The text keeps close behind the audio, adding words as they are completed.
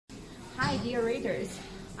Hi dear readers,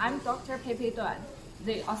 I'm Dr. Peipei Duan,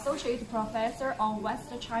 the Associate Professor on West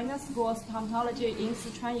China School of Stomatology in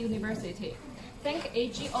Sichuan University. Thank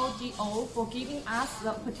AGODO for giving us the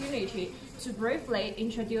opportunity to briefly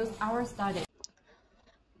introduce our study.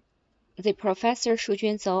 The Professor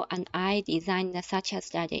Shujuan and I designed such a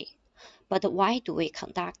study. But why do we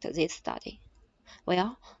conduct this study?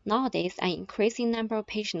 Well, nowadays an increasing number of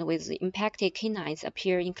patients with impacted canines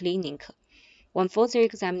appear in clinic. When further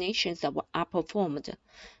examinations are performed,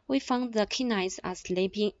 we found the canines are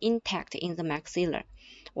sleeping intact in the maxilla,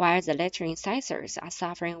 while the lateral incisors are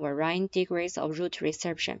suffering varying degrees of root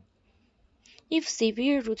resorption. If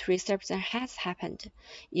severe root resorption has happened,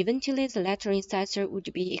 eventually the lateral incisor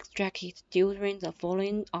would be extracted during the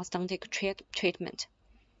following orthodontic treatment.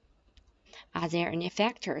 Are there any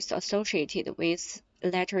factors associated with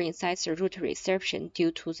lateral incisor root resorption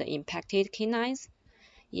due to the impacted canines?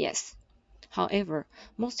 Yes. However,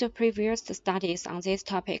 most of previous studies on this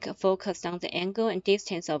topic focused on the angle and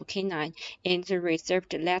distance of canine and the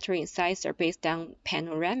reserved lateral incisor based on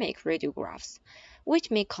panoramic radiographs,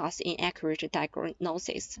 which may cause inaccurate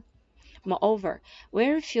diagnosis. Moreover,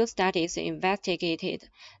 very few studies investigated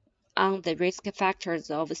on the risk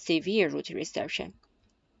factors of severe root resorption.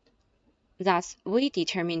 Thus, we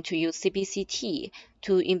determined to use CBCT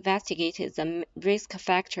to investigate the risk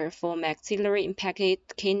factor for maxillary impacted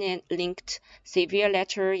canine-linked severe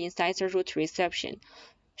lateral incisor root resorption,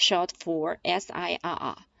 short for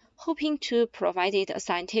SIRR, hoping to provide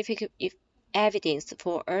scientific evidence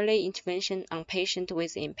for early intervention on patients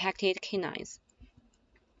with impacted canines.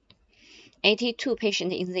 82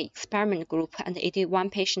 patients in the experiment group and 81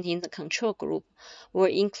 patients in the control group were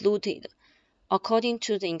included according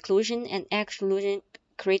to the inclusion and exclusion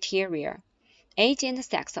criteria: age and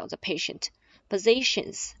sex of the patient,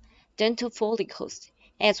 positions, dental follicles,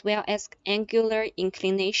 as well as angular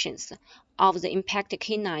inclinations of the impacted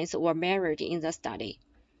canines were measured in the study.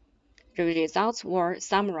 The results were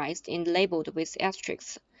summarized and labeled with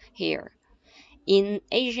asterisks here. In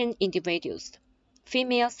Asian individuals,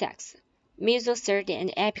 female sex, mesial third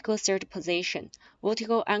and apical third position,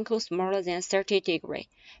 vertical angle smaller than 30 degrees,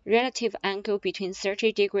 relative angle between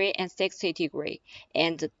 30 degrees and 60 degrees,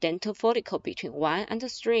 and dental follicle between 1 and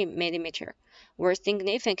 3 mm were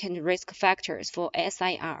significant risk factors for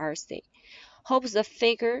SIRRC. Hope the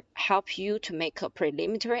figure help you to make a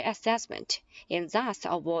preliminary assessment and thus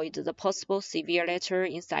avoid the possible severe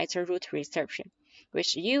lateral incisor root resorption.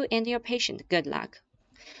 Wish you and your patient good luck.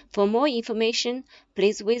 For more information,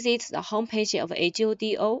 please visit the homepage of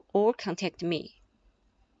AGODO or contact me.